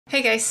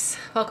Hey guys,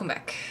 welcome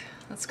back.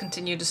 Let's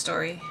continue the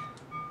story.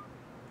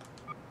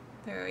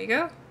 There we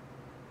go. It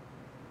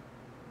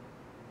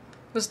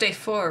was day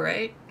 4,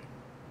 right?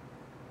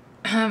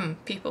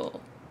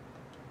 People.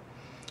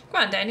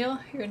 Come on, Daniel,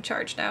 you're in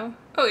charge now.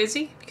 Oh, is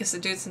he? Because the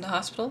dude's in the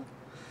hospital?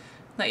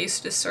 Not used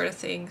to this sort of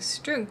things.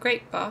 Doing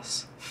great,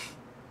 boss.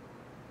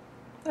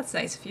 That's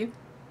nice of you.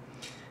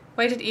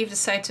 Why did Eve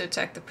decide to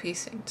attack the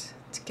precinct?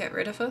 To get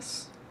rid of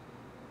us?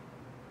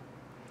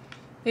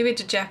 Maybe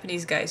the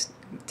Japanese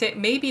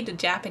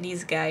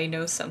guy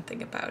knows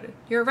something about it.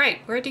 You're right.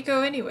 Where'd he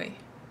go anyway?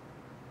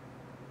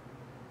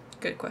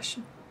 Good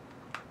question.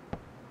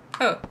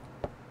 Oh.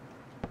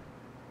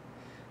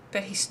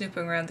 Bet he's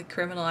snooping around the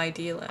criminal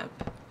ID lab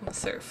on the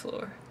 3rd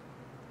floor.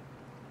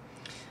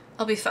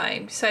 I'll be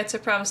fine. Besides, I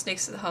promised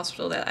next to the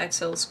hospital that I'd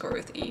settle the score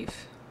with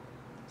Eve.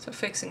 So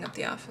fixing up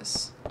the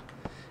office.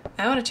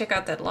 I want to check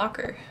out that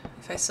locker,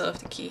 if I still have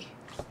the key.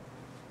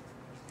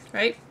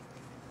 Right?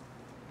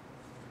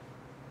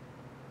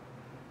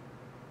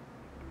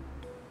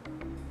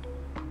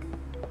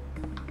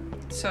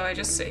 So I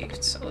just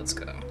saved, so let's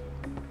go.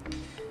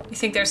 You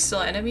think there's still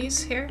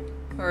enemies here?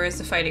 Or is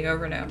the fighting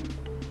over now?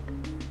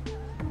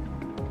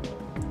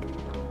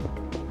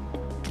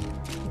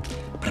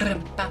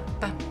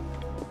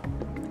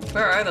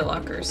 Where are the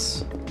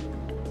lockers?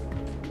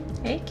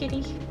 Hey,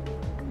 kitty.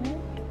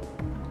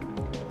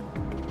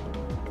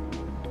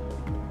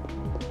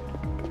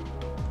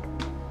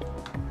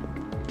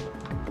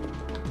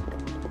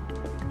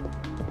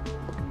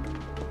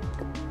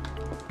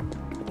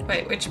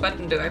 Wait, which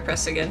button do I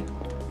press again?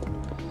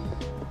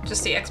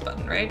 Just the X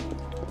button, right?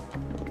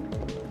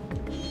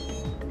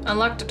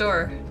 Unlock the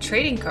door.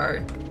 Trading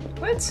card.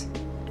 What?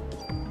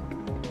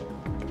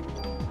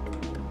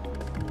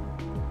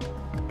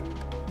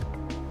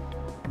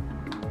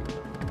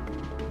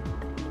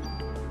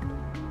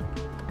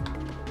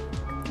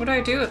 What do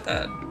I do with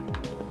that?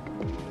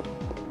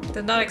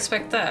 Did not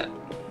expect that.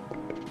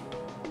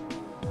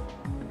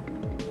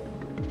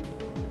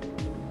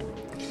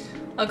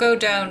 I'll go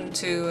down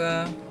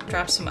to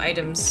drop some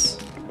items.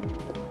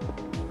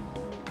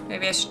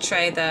 Maybe I should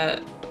try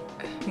that,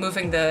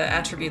 moving the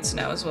attributes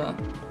now as well.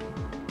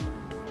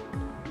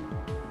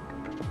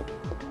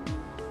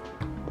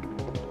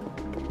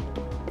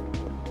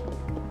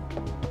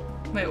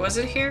 Wait, was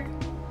it here?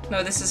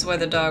 No, this is where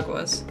the dog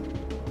was.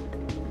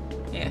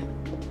 Yeah.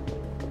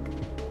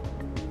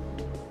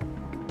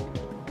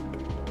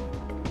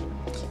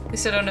 At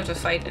least I don't have to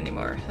fight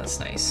anymore. That's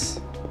nice.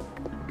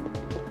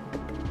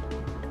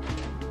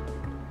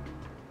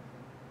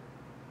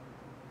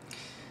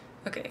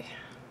 Okay.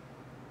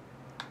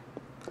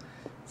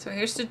 So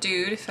here's the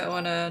dude if I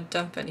want to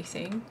dump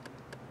anything.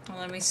 Well,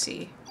 let me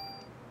see.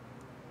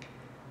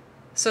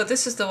 So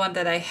this is the one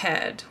that I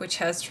had, which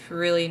has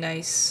really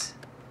nice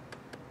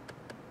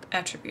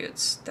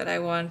attributes that I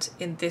want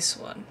in this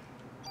one.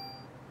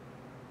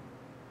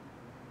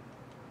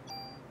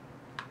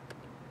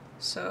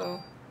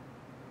 So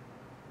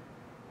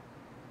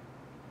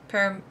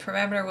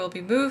parameter will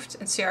be moved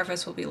and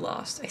CRFS will be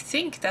lost. I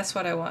think that's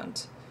what I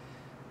want.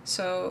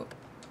 So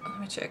let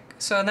me check.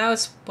 So now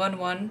it's 1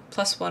 1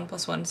 plus 1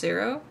 plus 1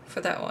 0 for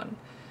that one.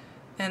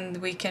 And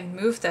we can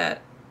move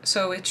that.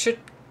 So it should,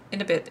 in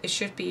a bit, it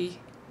should be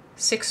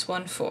 6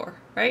 1 4,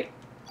 right?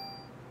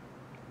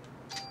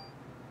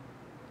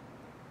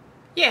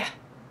 Yeah,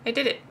 I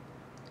did it.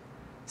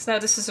 So now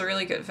this is a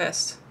really good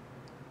vest.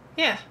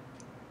 Yeah,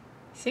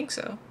 I think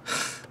so.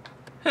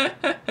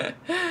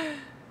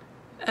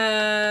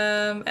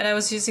 And I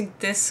was using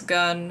this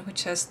gun,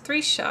 which has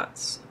 3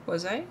 shots.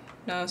 Was I?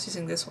 No, I was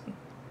using this one.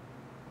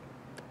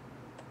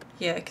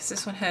 Yeah, because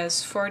this one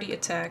has 40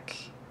 attack.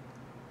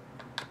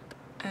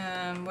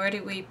 Where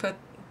did we put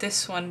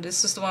this one?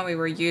 This is the one we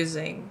were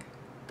using.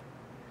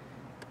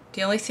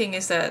 The only thing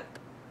is that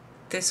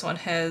this one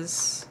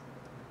has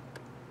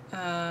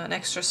an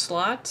extra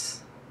slot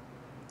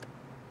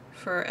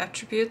for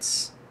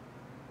attributes.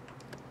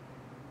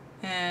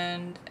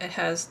 And it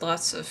has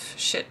lots of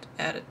shit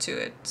added to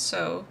it,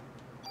 so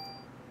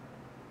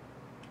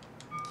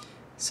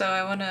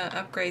I want to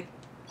upgrade,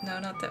 no,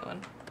 not that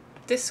one.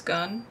 This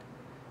gun,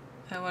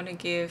 I want to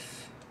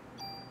give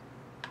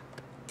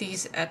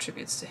these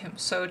attributes to him,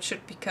 so it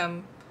should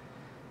become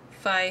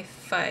 5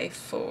 5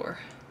 4.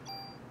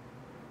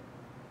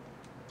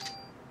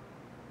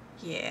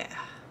 Yeah,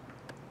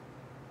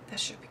 that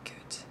should be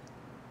good.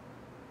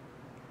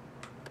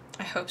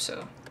 I hope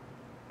so.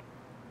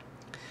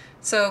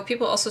 So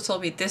people also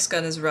told me this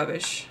gun is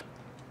rubbish.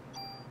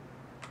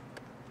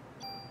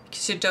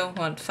 Because you don't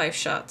want 5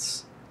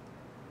 shots.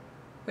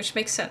 Which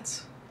makes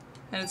sense.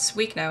 And it's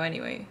weak now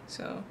anyway,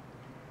 so...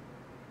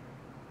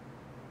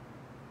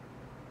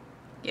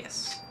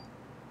 Yes.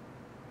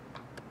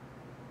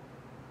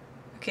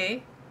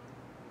 Okay.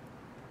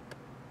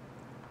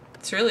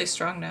 It's really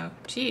strong now.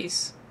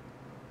 Jeez.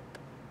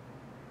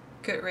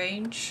 Good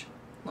range.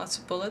 Lots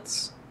of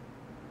bullets.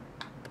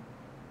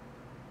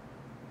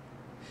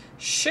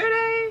 Should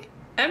I?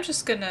 I'm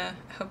just gonna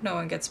hope no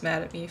one gets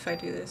mad at me if I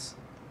do this.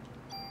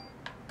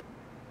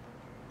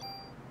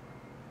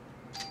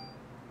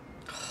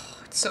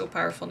 so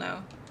powerful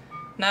now.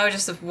 Now I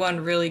just have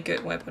one really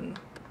good weapon.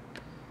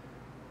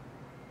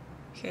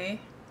 Okay.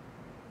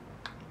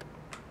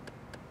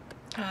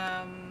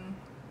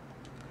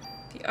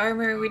 The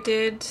armor we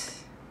did.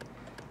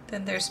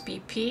 Then there's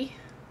BP.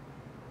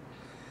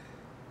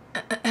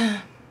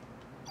 I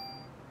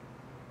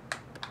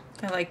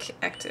like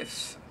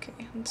active.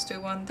 Okay, let's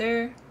do one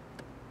there.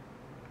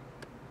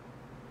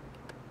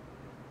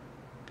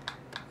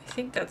 I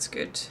think that's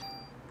good.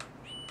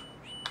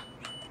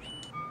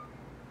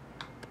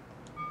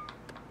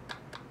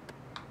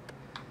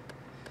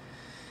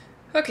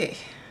 Okay,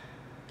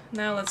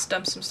 now let's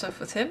dump some stuff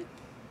with him.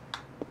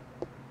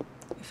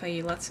 If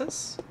he lets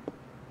us.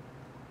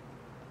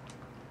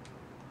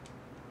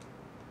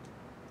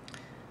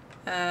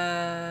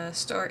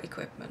 Store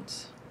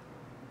equipment.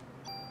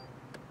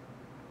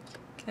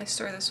 Can I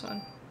store this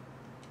one?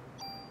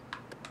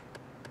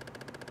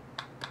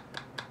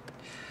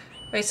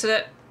 Wait,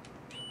 so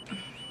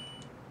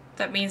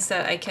that means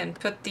that I can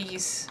put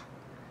these,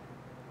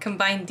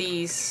 combine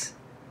these.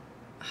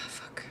 Oh,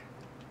 fuck.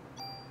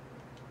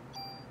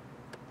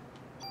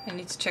 I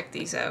need to check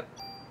these out.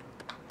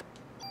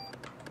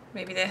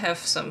 Maybe they have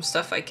some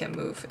stuff I can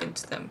move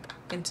into them,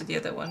 into the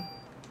other one.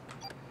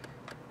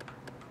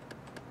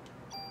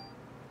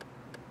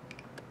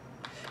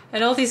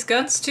 And all these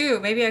guns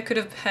too. Maybe I could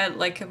have had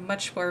like a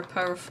much more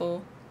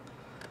powerful...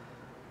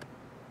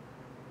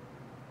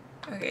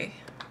 Okay.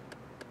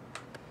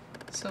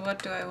 So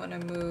what do I want to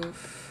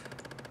move?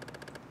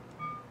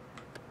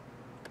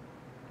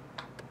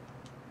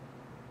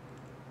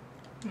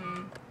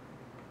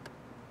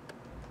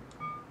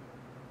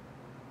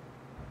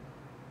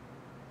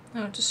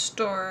 Oh, to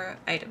store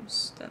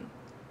items then.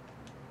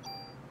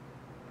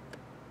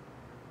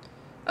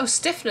 Oh,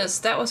 stiffness!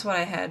 That was what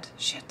I had.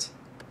 Shit.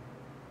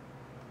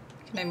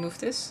 Can I move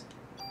this?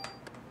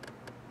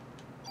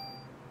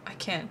 I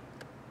can.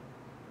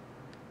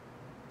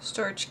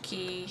 Storage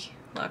key,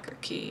 locker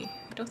key.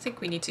 I don't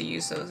think we need to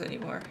use those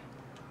anymore.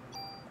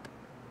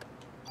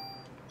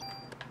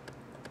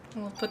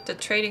 We'll put the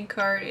trading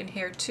card in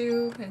here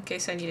too, in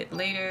case I need it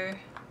later.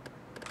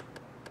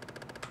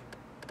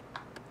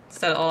 Is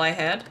that all I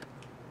had?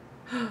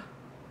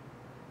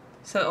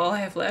 Is that all I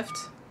have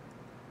left?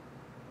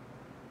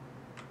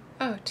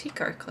 Oh,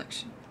 T-card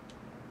collection.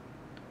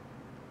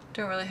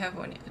 Don't really have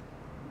one yet.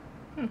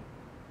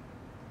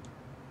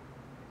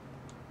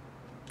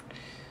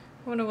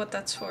 I wonder what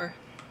that's for.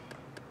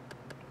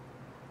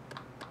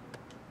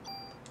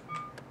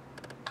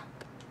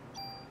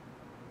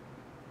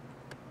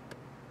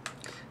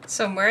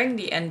 So I'm wearing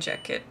the end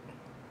jacket.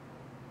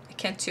 I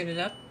can't tune it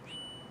up.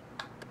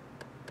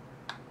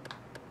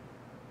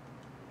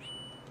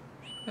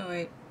 Oh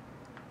wait.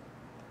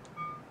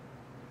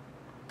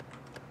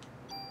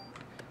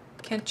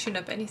 Can't tune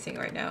up anything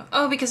right now.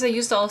 Oh, because I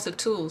used all of the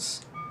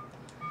tools.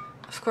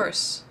 Of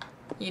course.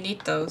 You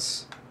need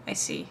those. I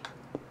see.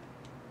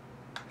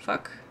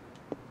 Fuck.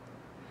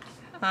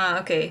 Ah,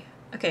 okay.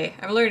 Okay,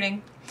 I'm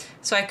learning.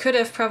 So I could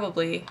have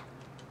probably...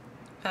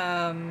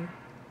 I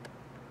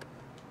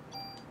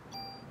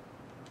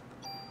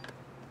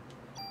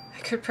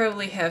could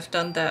probably have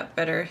done that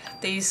better.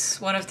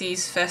 One of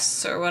these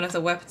vests or one of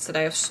the weapons that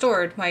I have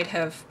stored might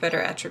have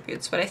better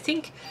attributes, but I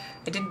think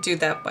I didn't do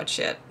that much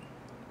yet.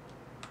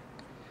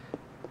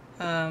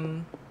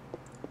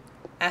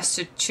 As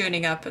to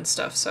tuning up and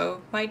stuff,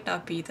 so might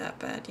not be that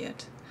bad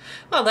yet.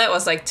 Well, that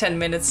was like 10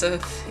 minutes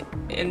of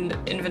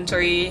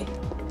inventory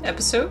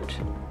episode.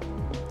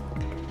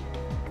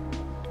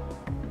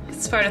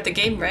 It's part of the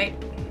game, right?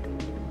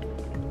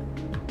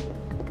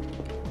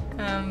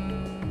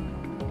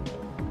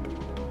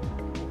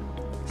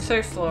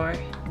 Third floor.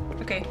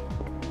 Okay.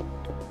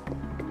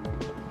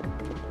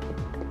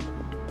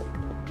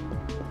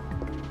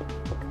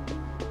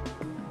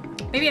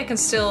 Maybe I can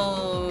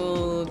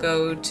still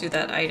go to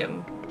that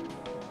item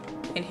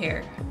in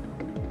here.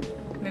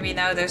 Maybe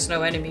now there's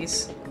no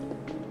enemies.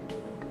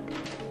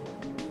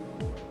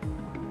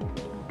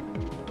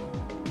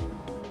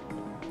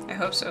 I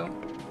hope so.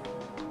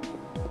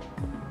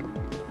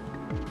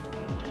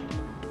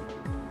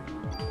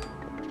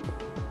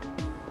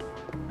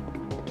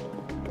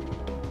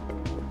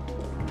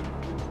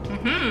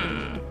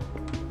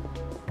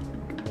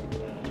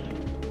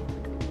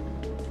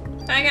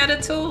 I got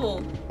a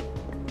tool!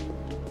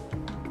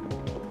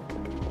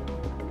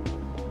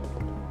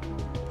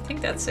 I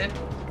think that's it.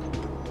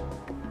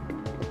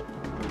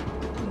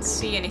 Didn't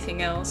see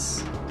anything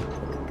else.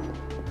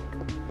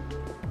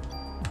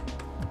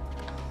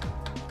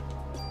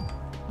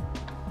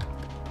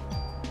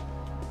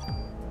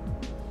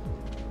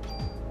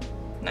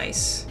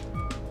 Nice.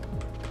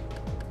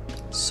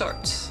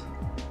 Sort.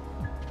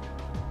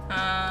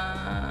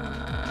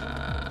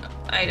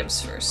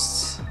 Items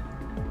first.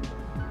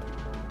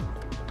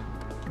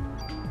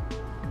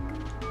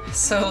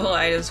 Solo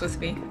items with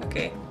me.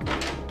 Okay.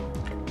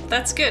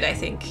 That's good, I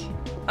think.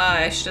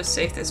 I should have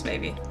saved this,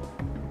 maybe.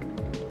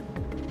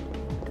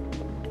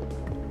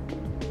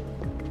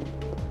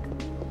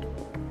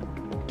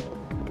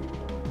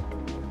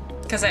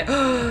 Because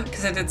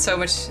I did so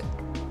much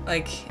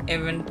like,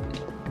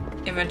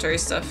 inventory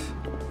stuff.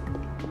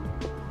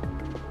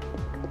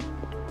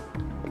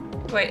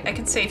 Wait, I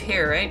can save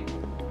here, right?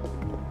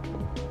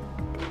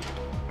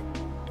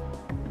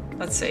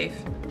 Let's save.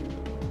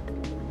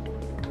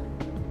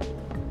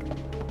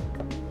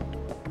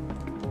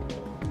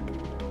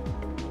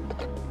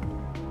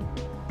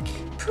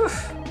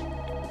 Poof.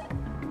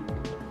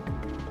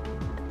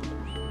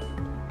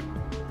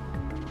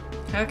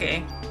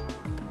 Okay.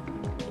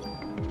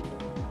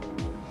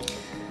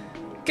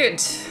 Good.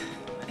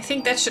 I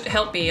think that should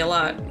help me a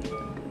lot.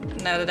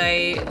 Now that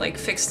I, like,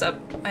 fixed up,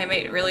 I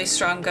made really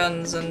strong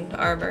guns and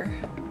armor.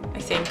 I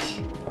think.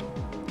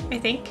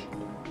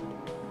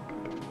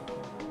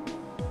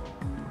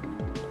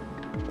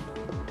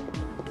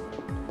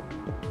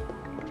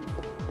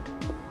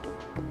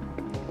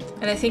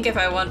 And I think if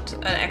I want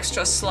an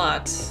extra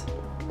slot,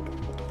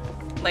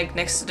 like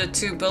next to the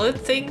 2 bullet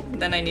thing,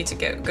 then I need to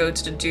go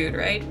to the dude,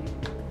 right?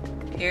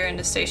 Here in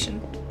the station,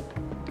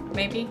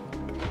 maybe?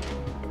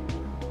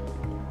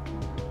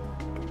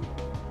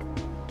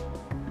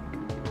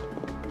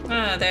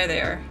 Ah, there they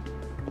are.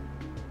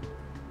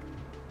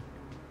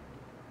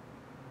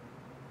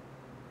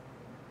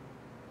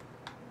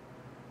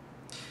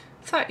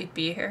 Thought you'd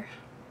be here.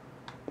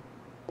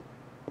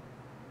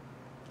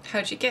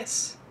 How'd you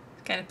guess?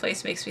 This kind of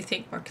place makes me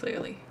think more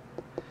clearly.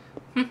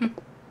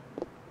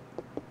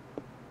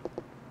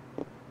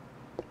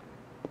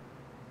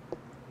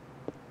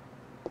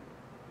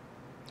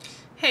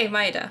 Hey,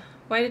 Maida.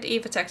 Why did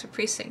Eve attack the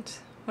precinct?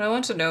 What I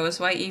want to know is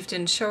why Eve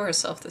didn't show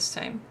herself this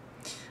time.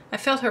 I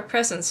felt her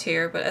presence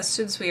here, but as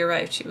soon as we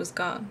arrived, she was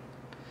gone.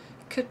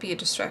 It could be a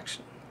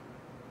distraction.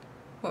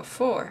 What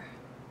for?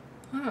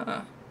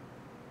 Huh.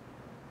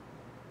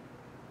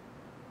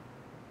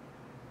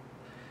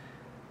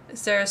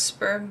 Is there a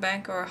sperm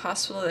bank or a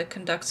hospital that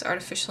conducts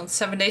artificial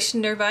insemination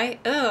nearby?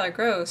 Ugh,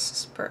 gross.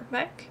 Sperm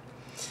bank?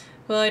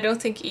 Well, I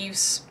don't think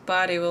Eve's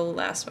body will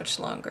last much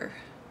longer.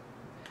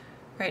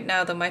 Right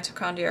now, the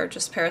mitochondria are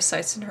just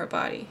parasites in her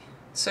body.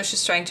 So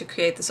she's trying to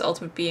create this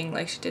ultimate being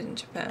like she did in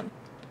Japan.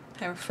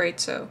 I'm afraid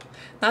so.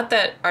 Not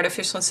that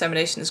artificial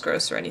insemination is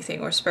gross or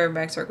anything, or sperm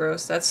banks are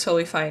gross. That's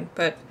totally fine,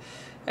 but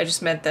I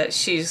just meant that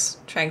she's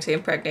trying to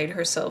impregnate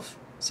herself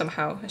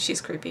somehow, and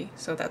she's creepy,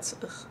 so that's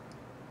ugh.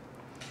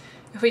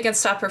 If we can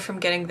stop her from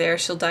getting there,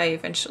 she'll die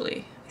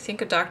eventually. I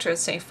think a doctor at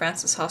St.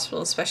 Francis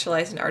Hospital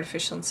specializes in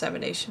artificial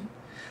insemination.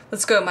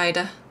 Let's go,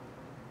 Maida.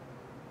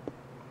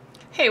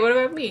 Hey, what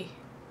about me?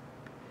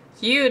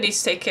 You need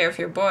to take care of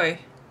your boy.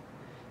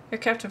 You're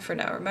captain for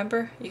now,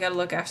 remember? You gotta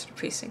look after the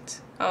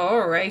precinct. Oh,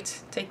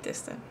 alright. Take this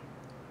then.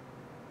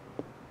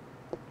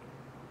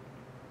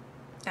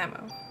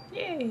 Ammo.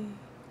 Yay!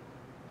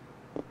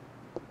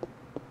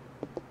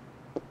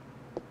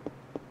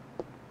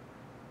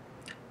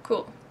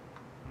 Cool.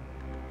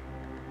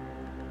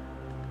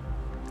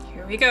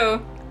 Here we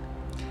go.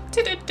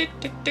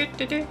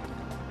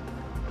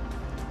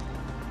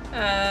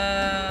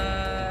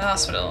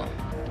 Hospital.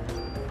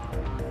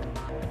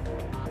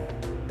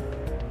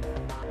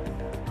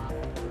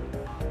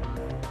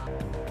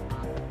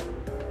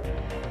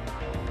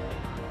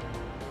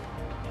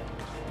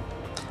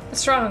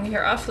 What's wrong?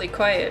 You're awfully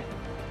quiet.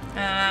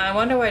 I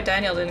wonder why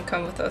Daniel didn't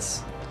come with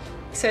us.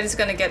 He said he's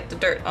gonna get the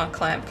dirt on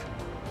Clamp.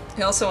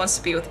 He also wants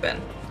to be with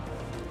Ben.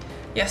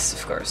 Yes,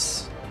 of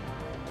course.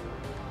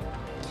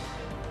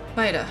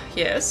 Maida,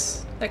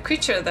 yes? That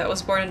creature that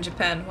was born in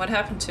Japan, what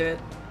happened to it?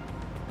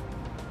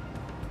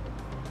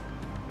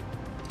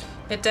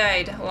 It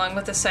died, along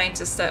with the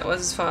scientist that was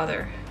his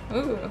father.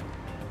 Ooh.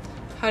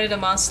 How did a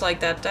monster like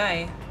that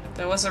die?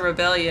 There was a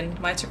rebellion.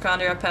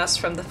 Mitochondria passed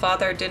from the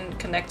father, didn't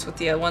connect with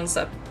the ones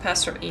that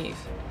passed from Eve.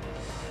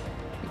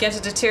 Began to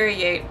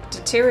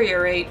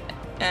deteriorate,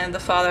 and the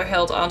father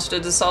held onto the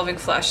dissolving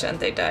flesh and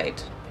they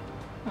died.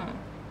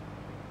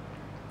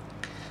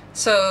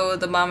 So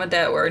the mom and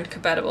dad were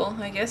incompatible,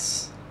 I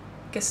guess.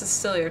 Guess it's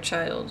still your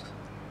child.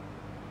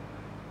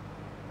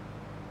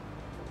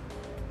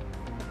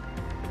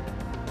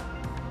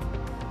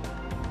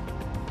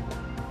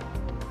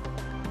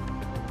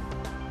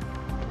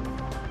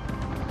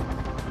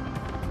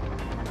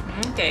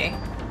 Okay.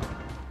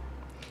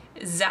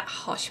 The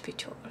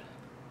hospital.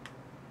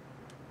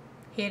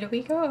 Here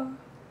we go.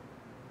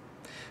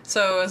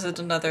 So is it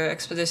another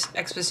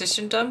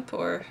exposition dump,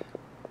 or...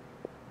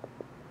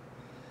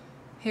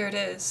 Here it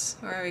is.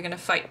 Or are we gonna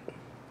fight?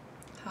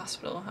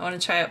 Hospital. I want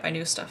to try out my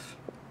new stuff.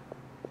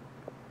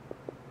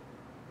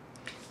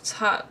 It's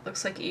hot.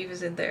 Looks like Eve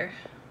is in there.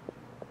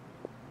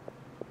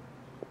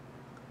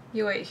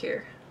 You wait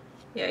here.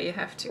 Yeah, you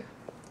have to.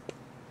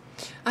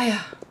 Ah,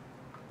 yeah.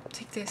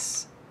 Take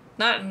this.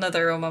 Not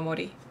another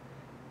Omamori.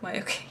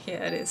 Mayoke.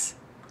 Yeah, it is.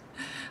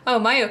 Oh,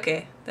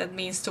 Mayoke. That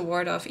means to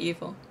ward off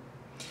evil.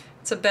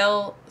 It's a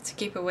bell to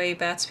keep away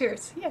bad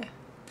spirits. Yeah.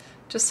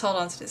 Just hold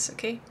on to this,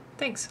 okay?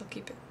 Thanks, I'll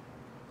keep it.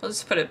 I'll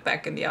just put it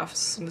back in the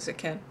office as soon as I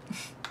can.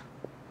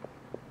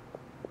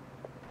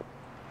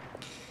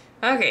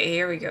 Okay,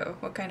 here we go.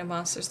 What kind of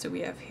monsters do we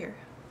have here?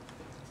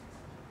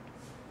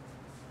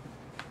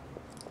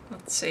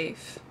 Let's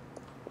save.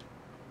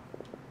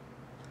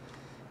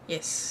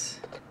 Yes.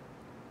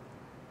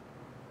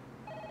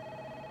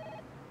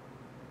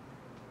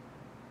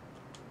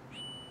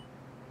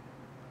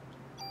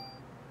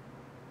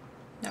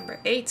 Number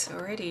 8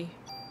 already.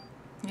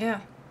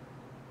 Yeah.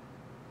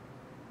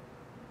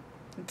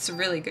 It's a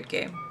really good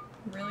game.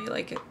 Really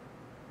like it.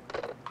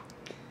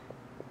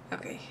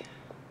 Okay.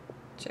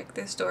 Check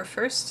this door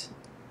first.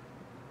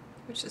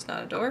 Which is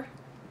not a door.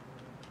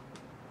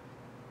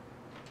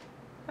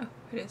 Oh,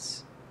 it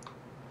is.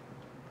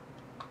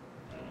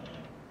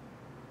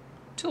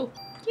 Tool.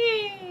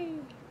 Yay!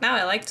 Now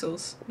I like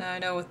tools. Now I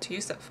know what to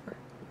use that for.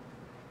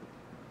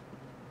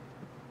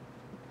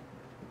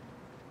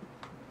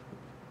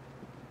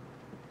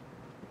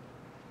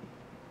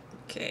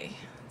 Okay,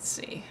 let's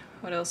see.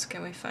 What else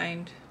can we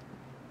find?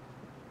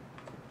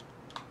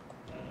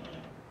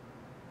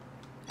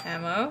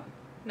 Ammo.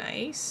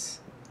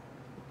 Nice.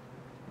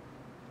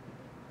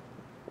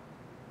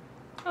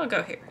 I'll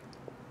go here.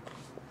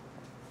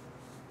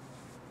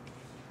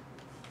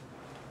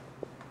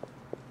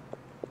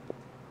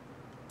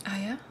 Oh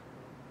yeah?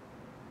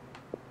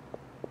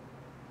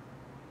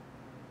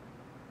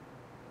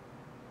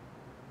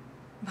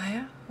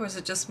 Maya? Or is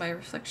it just my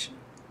reflection?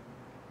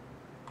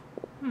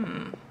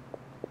 Hmm.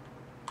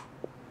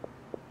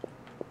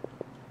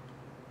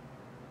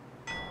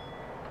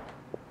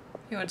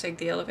 You want to take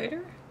the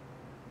elevator?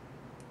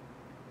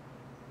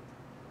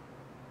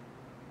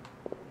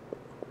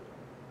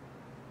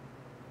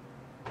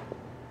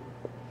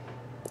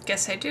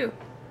 Guess I do.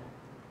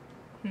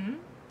 Hmm?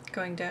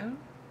 Going down?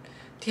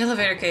 The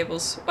elevator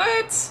cables.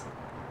 What?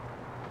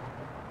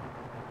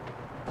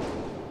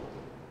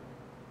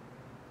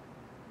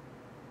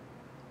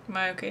 Am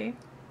I okay?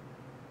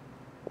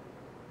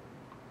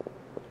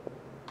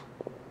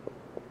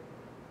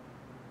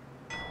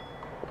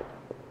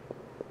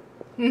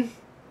 Hmm.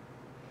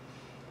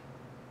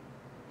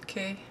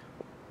 Okay.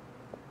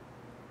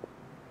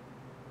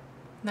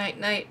 Night,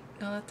 night.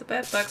 Don't let the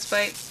bed bugs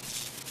bite.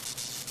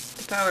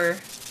 The power.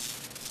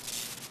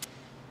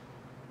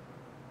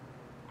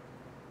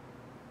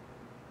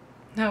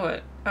 Now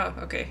what? Oh,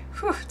 okay.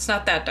 Whew, it's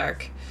not that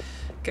dark.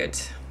 Good.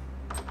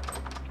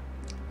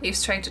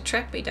 Eve's trying to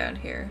trap me down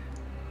here.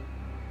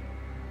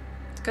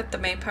 It's got the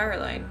main power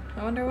line.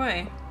 I wonder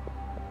why.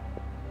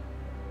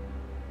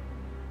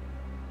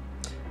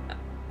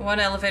 One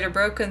elevator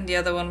broken, the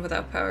other one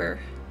without power.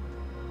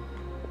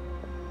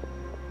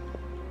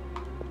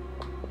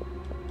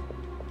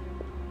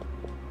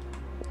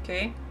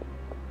 Okay.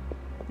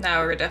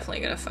 Now we're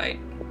definitely gonna fight.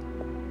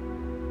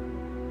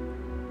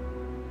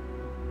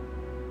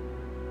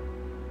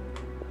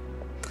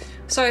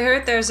 So I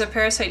heard there's a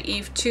Parasite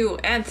Eve 2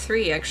 and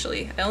 3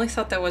 actually. I only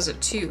thought that was a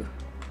 2.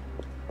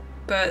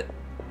 But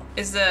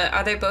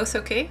are they both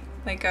okay?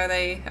 Like are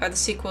the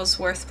sequels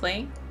worth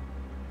playing?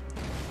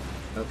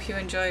 Hope you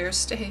enjoy your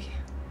stay.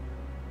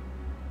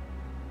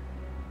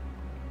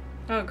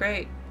 Oh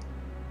great.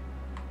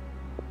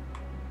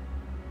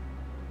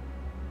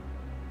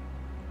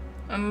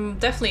 I'm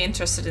definitely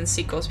interested in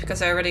sequels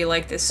because I already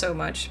like this so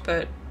much,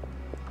 but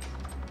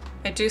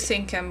I do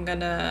think I'm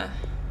gonna...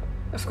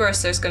 Of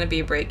course there's gonna be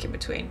a break in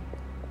between.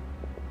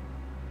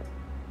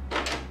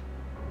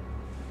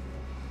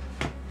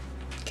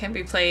 Can't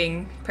be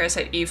playing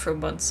Parasite Eve for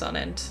months on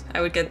end.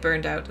 I would get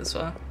burned out as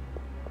well.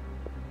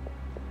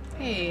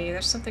 Hey,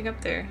 there's something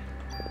up there.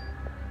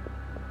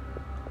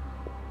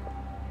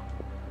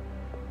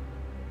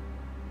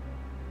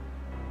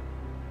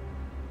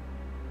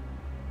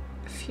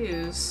 A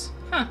fuse.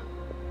 Huh.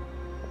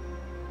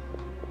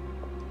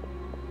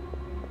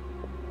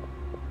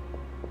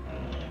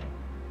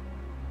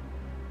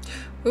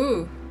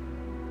 Ooh.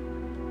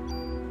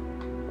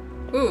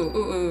 Ooh,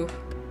 ooh, ooh.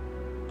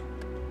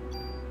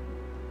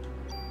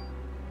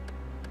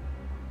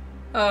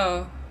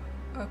 Oh,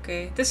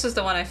 okay. This is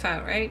the one I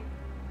found, right?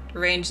 The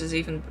range is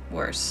even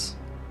worse.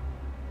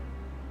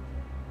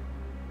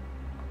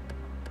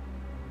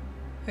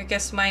 I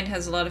guess mine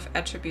has a lot of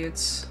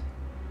attributes.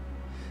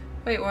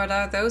 Wait, what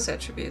are those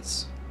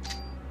attributes?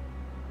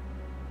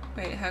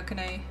 Wait, how can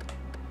I...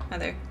 Ah,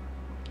 there.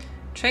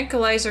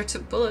 Tranquilizer to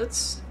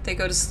bullets. They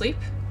go to sleep?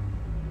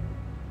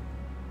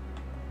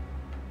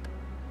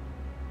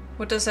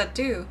 What does that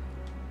do?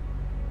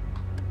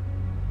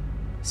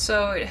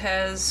 So it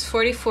has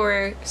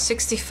 44,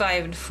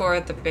 65, and 4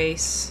 at the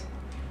base.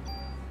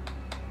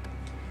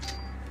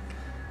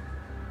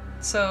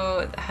 So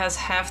it has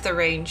half the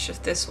range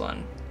of this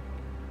one.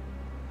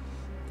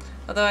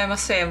 Although I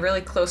must say I'm really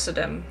close to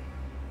them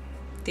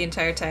the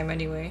entire time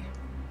anyway.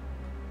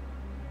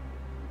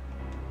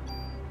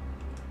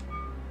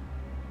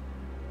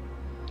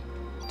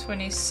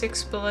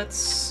 "26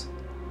 bullets,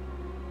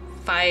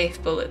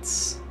 5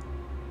 bullets.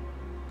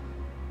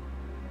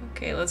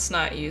 Okay, let's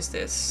not use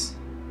this.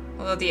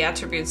 Although the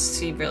attributes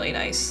seem really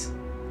nice.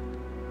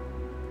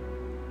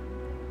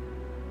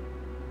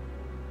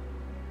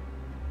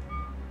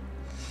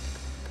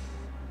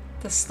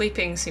 The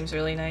sleeping seems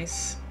really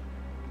nice.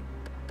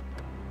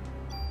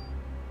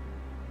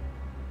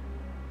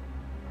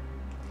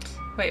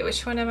 Wait,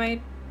 which one am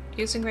I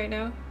using right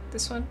now?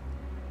 This one?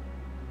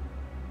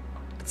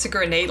 It It's a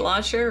grenade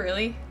launcher,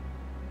 really?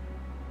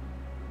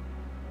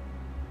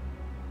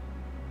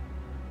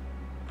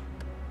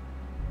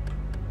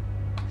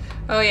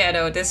 Oh yeah,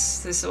 no,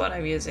 this is what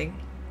I'm using.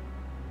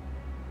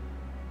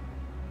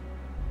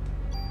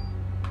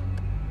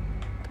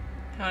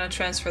 I want to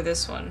transfer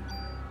this one.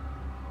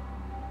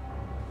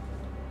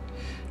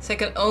 So I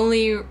can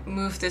only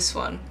move this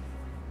one.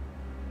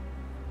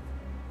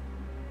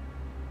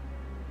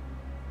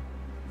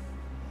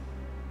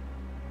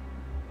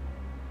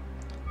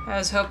 I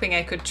was hoping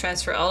I could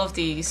transfer all of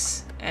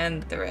these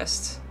and the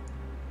rest.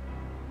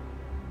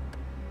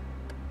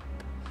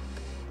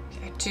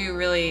 I do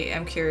really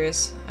am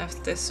curious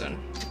of this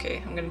one.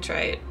 Okay, I'm gonna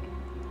try it.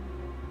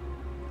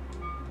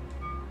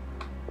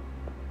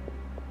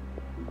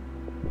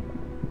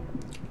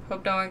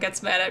 Hope no one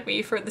gets mad at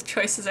me for the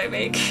choices I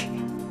make.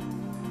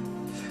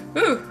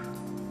 Ooh!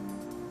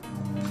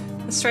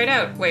 Let's try it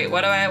out. Wait,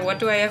 what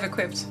do I have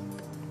equipped?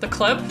 The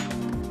club?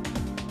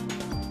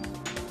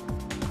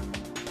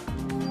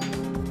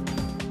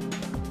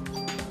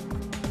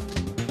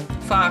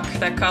 Fuck,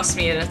 that cost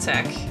me an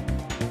attack.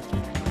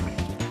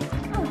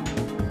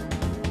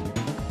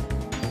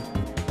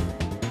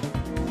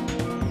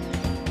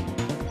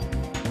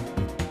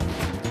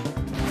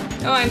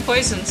 Oh, I'm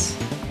poisoned.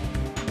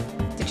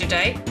 Did you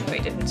die? No, I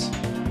didn't.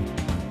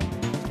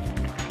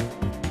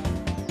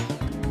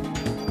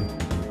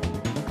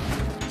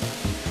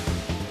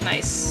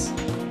 Nice.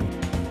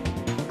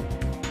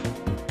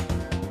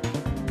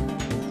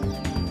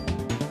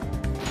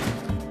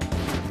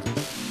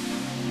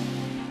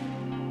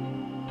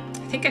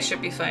 I think I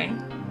should be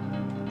fine.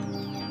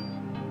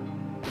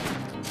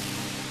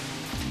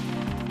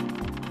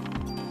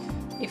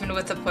 Even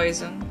with the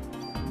poison.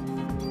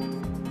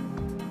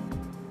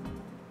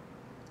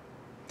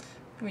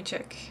 Let me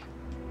check.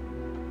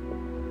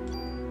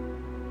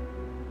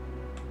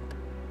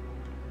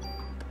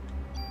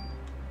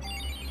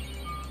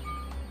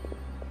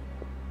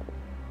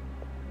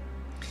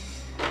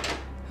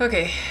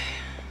 Okay.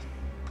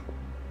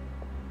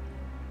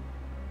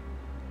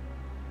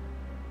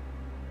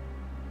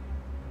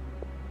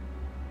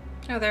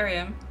 Oh, there I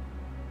am.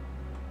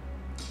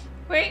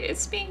 Wait,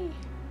 it's me.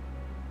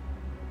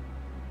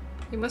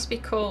 You must be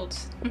cold.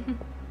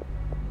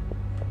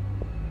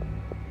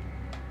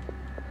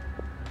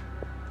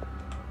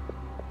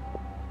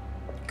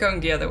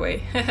 Going the other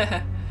way.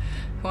 I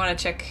want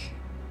to check.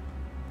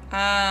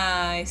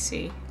 Ah, I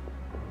see.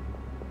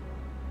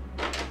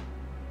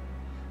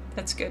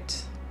 That's good.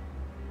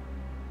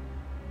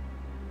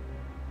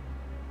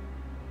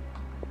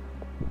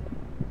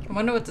 I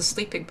wonder what the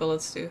sleeping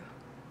bullets do.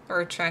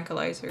 Or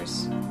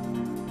tranquilizers.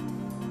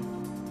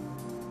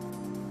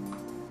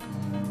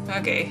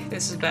 Okay,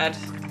 this is bad.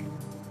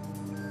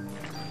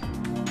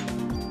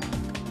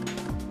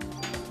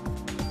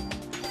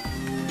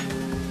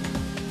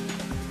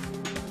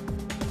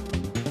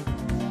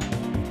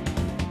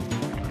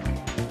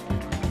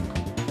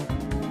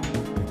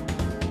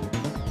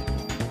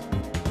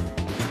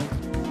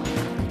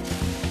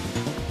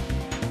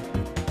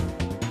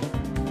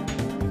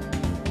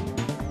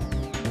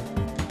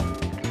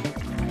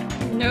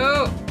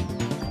 No!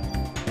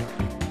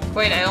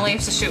 Wait, I only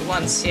have to shoot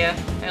once, yeah.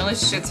 I only have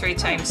to shoot 3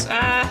 times.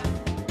 Ah!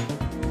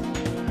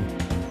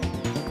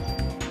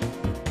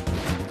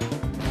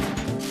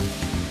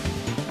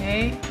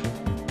 Okay.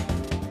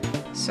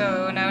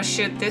 So now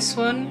shoot this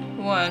one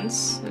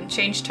once, and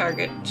change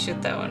target,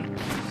 shoot that one.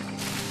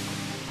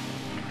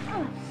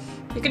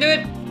 You can do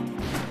it!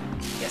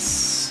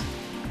 Yes.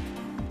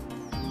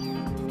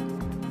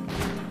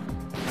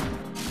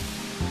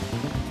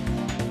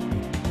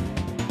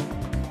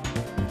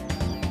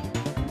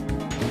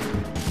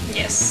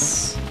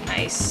 Yes.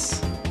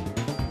 Nice.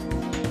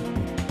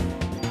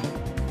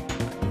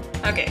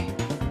 Okay.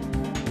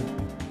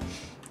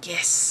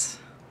 Yes.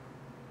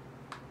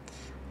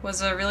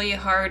 Was a really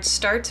hard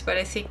start, but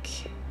I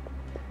think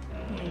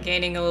I'm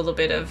gaining a little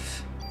bit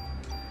of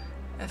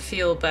a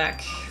feel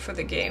back for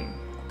the game.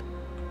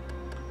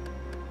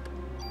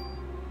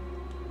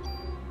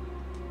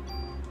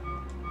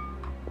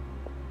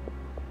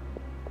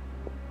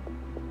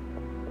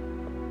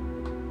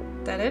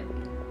 That it?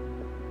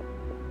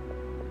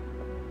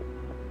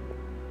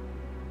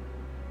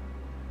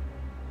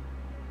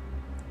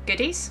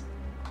 Goodies?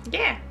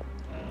 Yeah!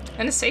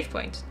 And a save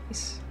point.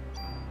 Nice.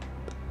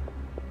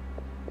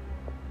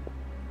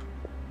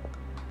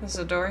 There's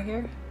a door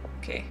here?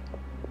 Okay.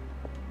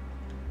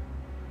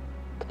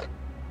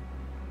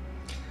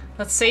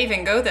 Let's save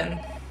and go then.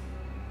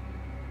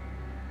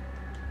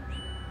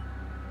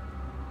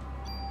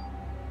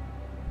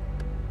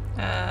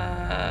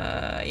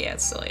 Yeah,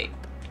 it's still 8.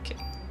 Okay.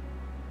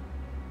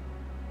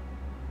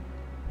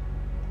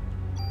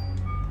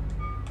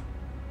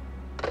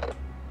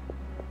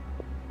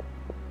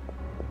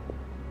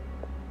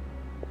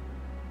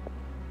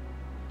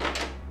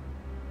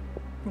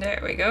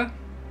 There we go.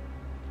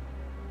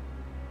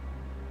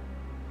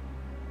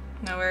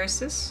 Now where is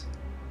this?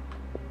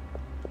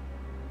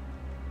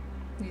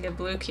 Need a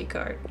blue key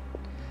card.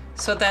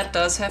 So that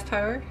does have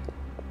power?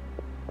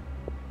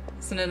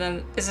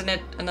 Isn't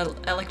it an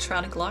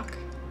electronic lock?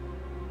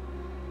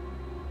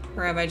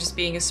 Or am I just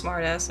being a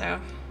smartass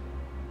now?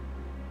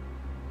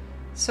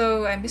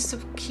 So I missed a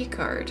key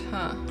card,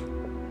 huh?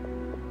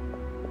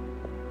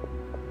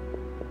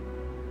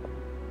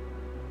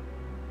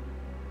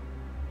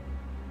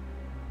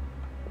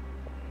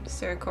 Is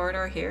there a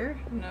corridor here?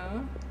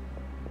 No.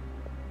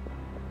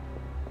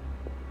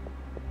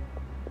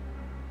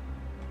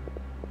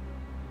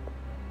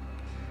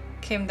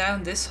 Came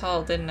down this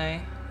hall, didn't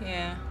I?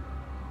 Yeah.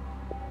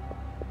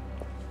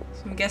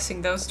 So I'm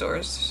guessing those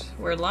doors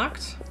were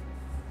locked?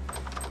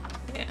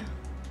 Yeah.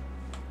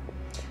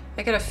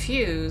 I got a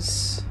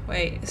fuse.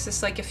 Wait, is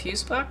this like a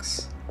fuse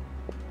box?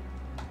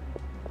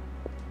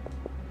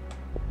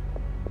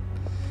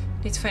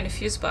 Need to find a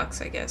fuse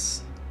box, I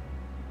guess.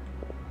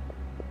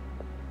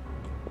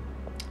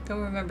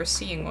 Don't remember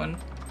seeing one.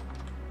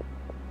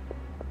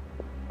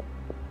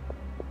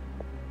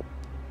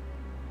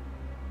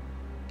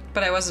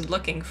 But I wasn't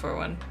looking for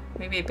one.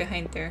 Maybe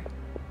behind there.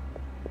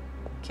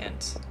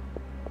 Can't.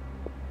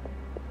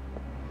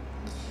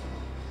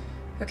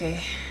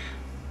 Okay.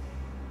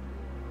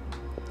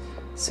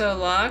 So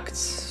locked,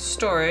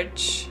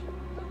 storage,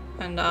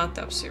 and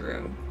autopsy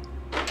room.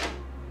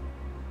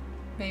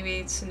 Maybe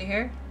it's in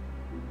here?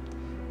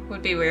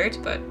 Would be weird,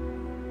 but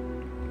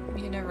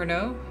you never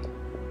know.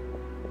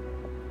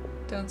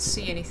 Don't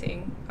see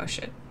anything. Oh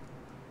shit.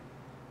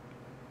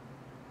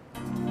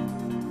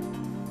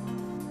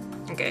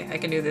 Okay, I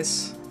can do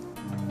this.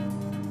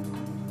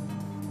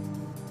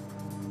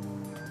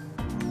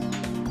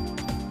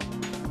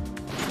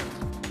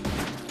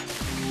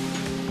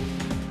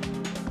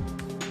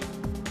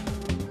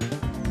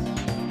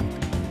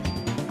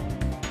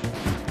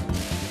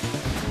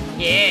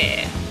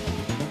 Yeah.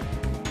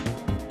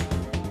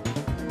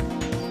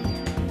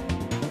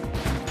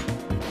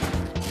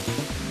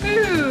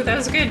 Ooh, that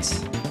was good.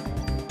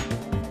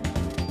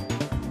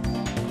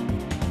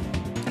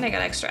 And I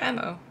got extra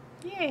ammo.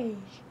 Yay.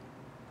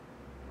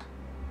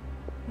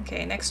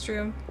 Okay, next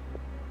room.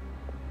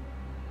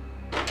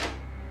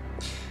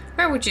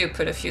 Where would you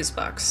put a fuse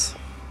box?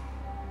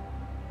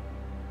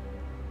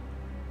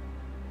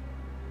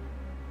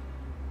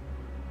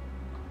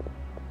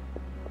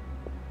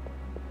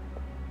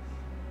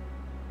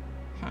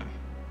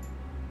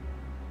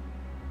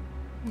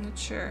 I'm not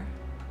sure.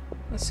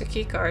 What's the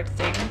keycard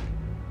thing?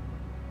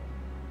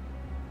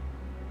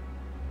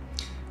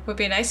 Would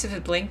be nice if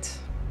it blinked.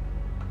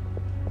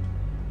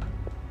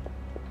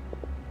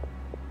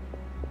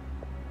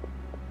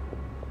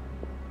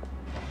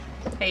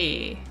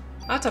 Hey,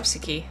 autopsy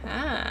key.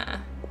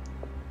 Ah.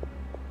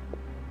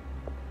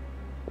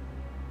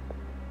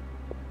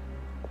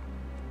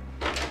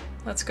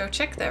 Let's go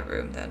check that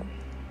room then.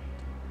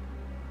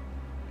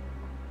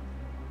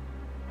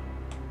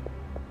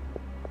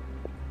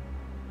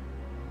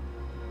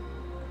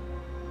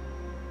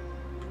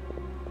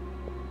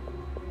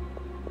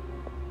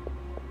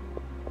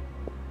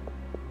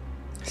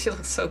 She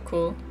looks so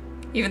cool.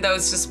 Even though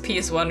it's just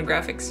PS1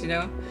 graphics, you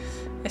know?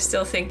 I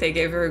still think they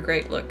gave her a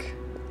great look.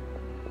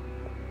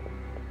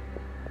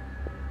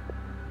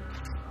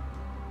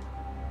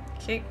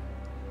 Okay.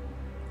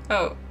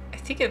 Oh, I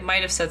think it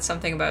might have said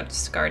something about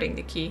discarding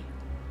the key.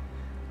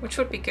 Which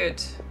would be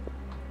good.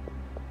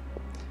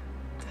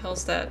 What the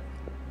hell's that?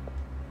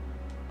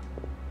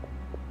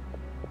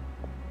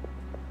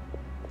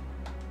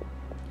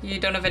 You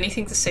don't have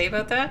anything to say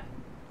about that?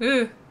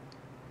 Ooh.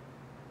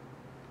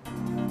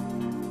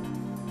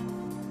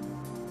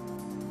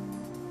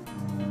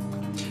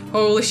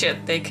 Holy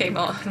shit, they came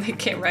on. They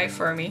came right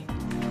for me.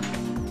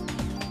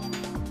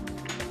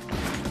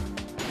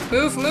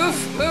 Move,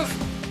 move, move!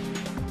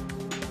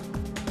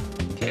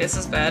 Okay, this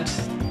is bad.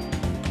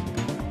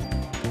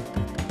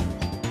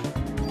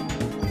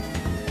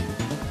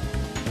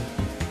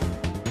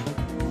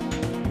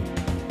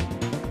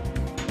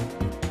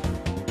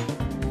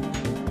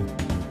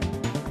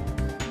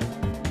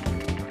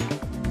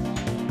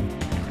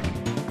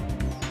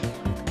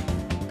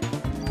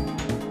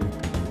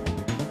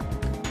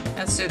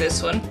 Let's do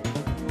this one.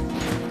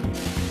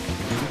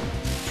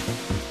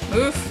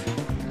 Move!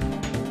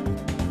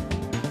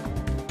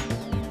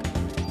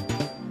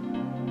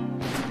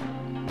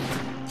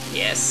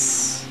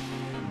 Yes.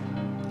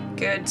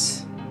 Good.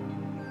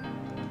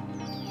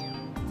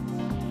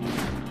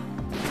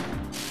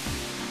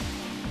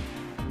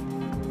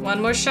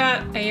 One more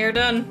shot and you're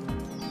done.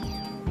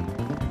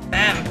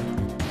 Bam.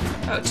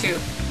 Oh, 2.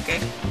 Okay.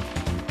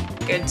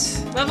 Good.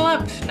 Level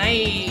up.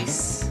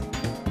 Nice.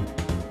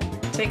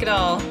 Take it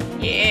all.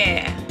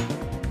 Yeah.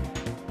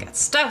 Got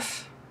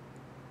stuff.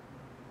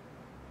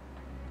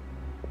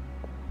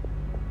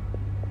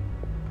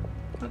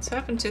 What's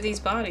happened to these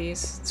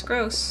bodies? It's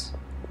gross.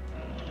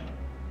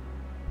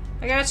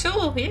 I got a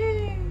tool!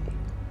 Yay!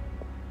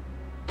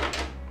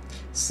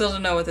 Still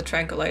don't know what the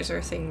tranquilizer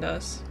thing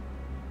does.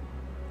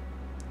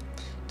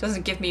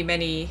 Doesn't give me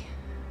many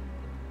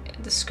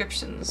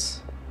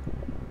descriptions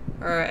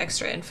or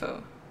extra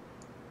info.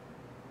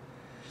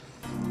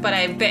 But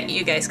I bet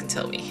you guys can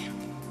tell me.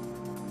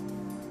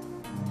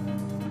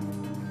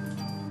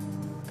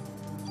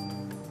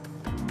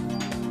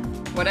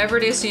 whatever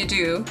it is you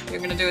do, you're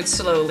gonna do it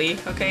slowly,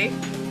 okay?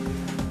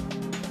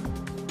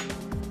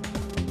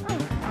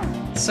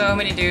 So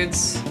many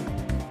dudes.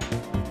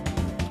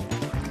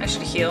 I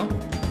should heal.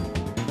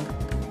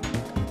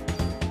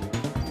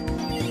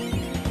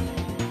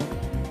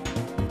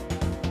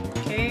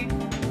 Okay.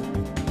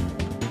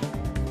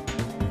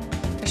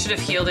 I should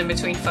have healed in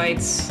between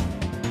fights.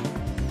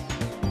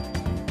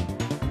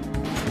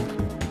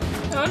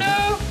 Oh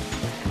no!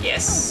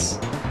 Yes.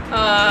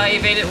 I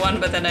evaded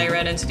one, but then I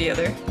ran into the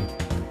other.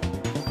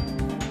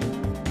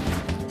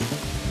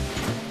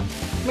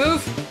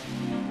 Move!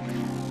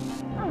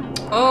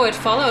 Oh, it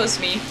follows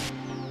me.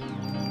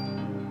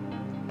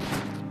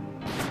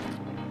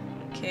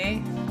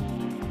 Okay.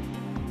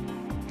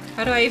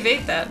 How do I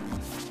evade that?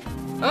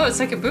 Oh, it's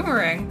like a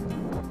boomerang.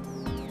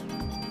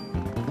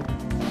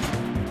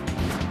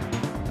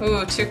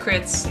 Ooh, 2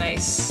 crits.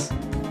 Nice.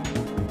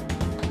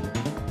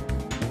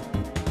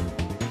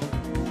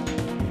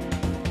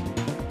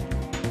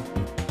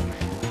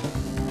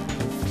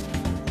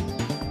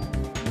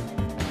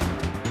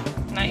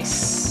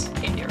 Nice.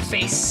 In your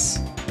face.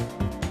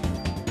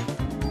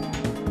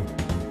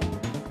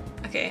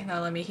 Okay, now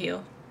let me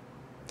heal.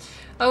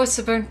 Oh, it's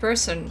a burnt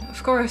person.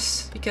 Of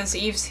course, because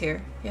Eve's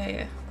here.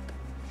 Yeah.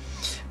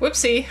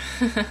 Whoopsie.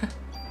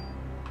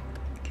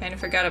 Kinda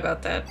forgot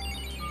about that.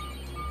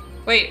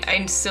 Wait,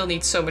 I still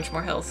need so much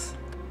more health.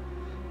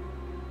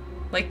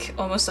 Like,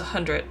 almost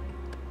 100.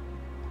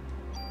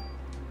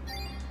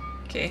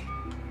 Okay.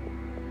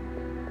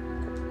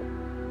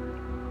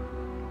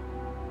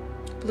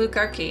 Blue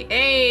car key.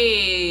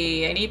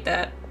 Hey! I need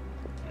that.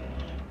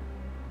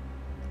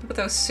 Look at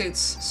those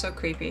suits. So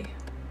creepy.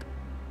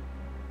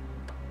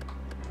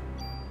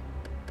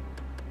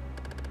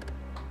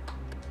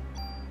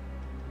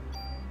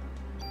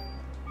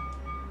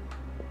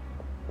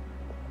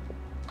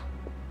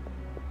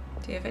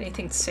 Do you have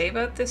anything to say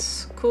about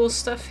this cool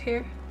stuff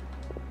here?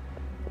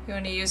 You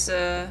want to use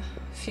a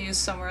fuse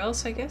somewhere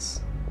else, I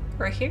guess?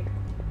 Right here?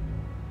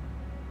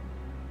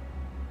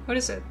 What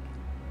is it?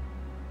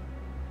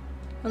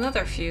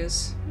 Another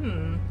fuse.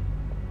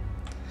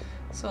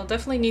 So I'll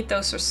definitely need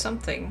those for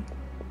something.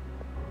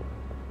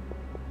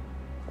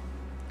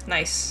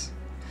 Nice.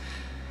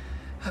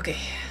 Okay.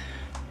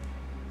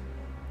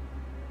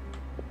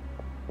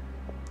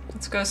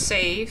 Let's go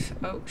save.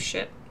 Oh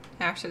shit.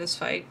 After this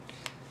fight.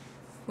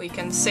 We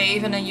can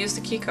save and then use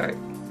the keycard.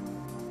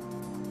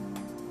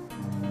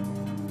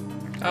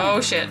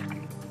 Oh shit.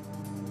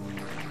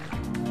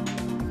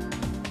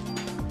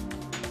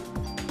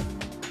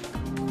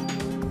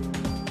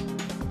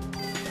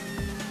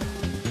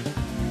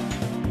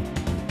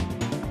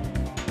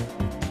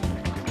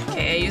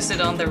 Okay, I used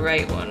it on the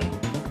right one.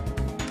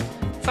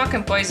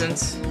 Fucking poisoned.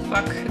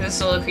 Fuck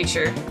this little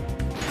creature.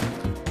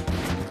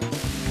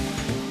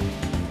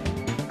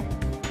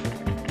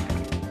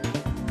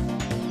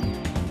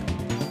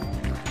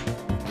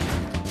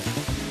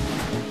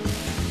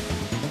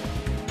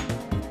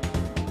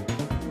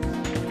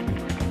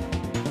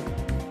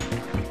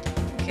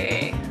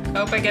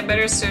 Hope I get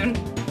better soon.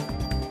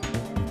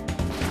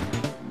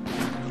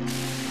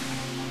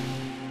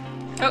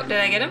 Oh, did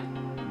I get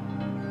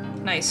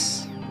him?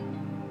 Nice.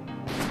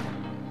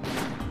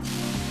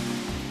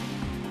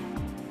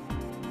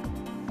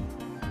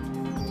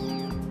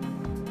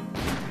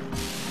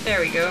 There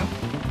we go.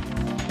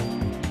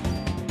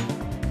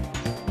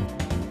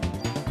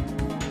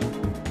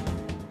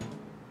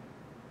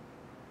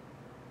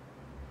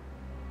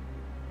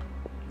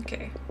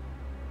 Okay.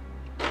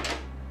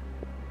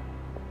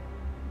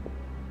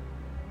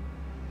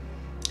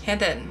 And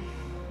then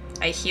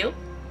I heal.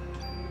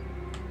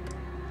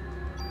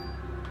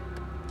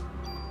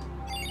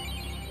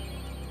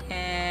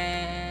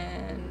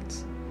 And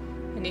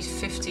I need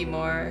 50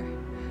 more.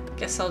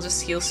 Guess I'll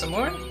just heal some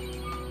more.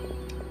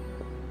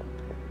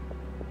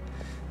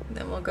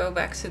 Then we'll go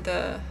back to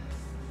the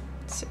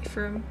safe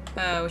room,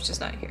 which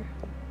is not here.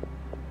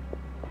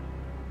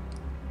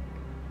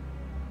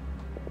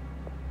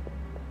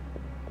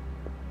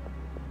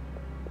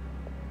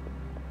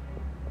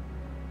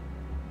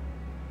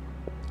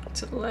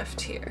 To the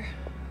left here.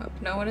 Hope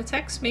no one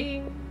attacks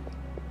me.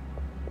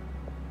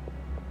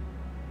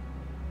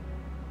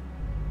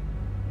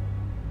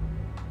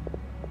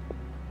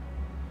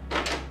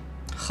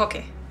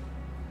 Okay.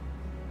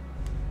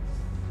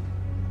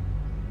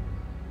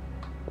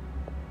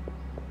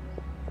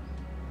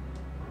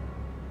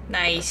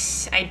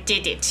 Nice, I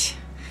did it.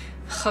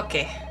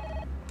 Okay.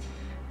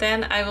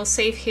 Then I will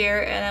save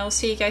here and I will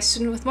see you guys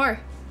soon with more.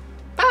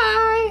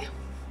 Bye!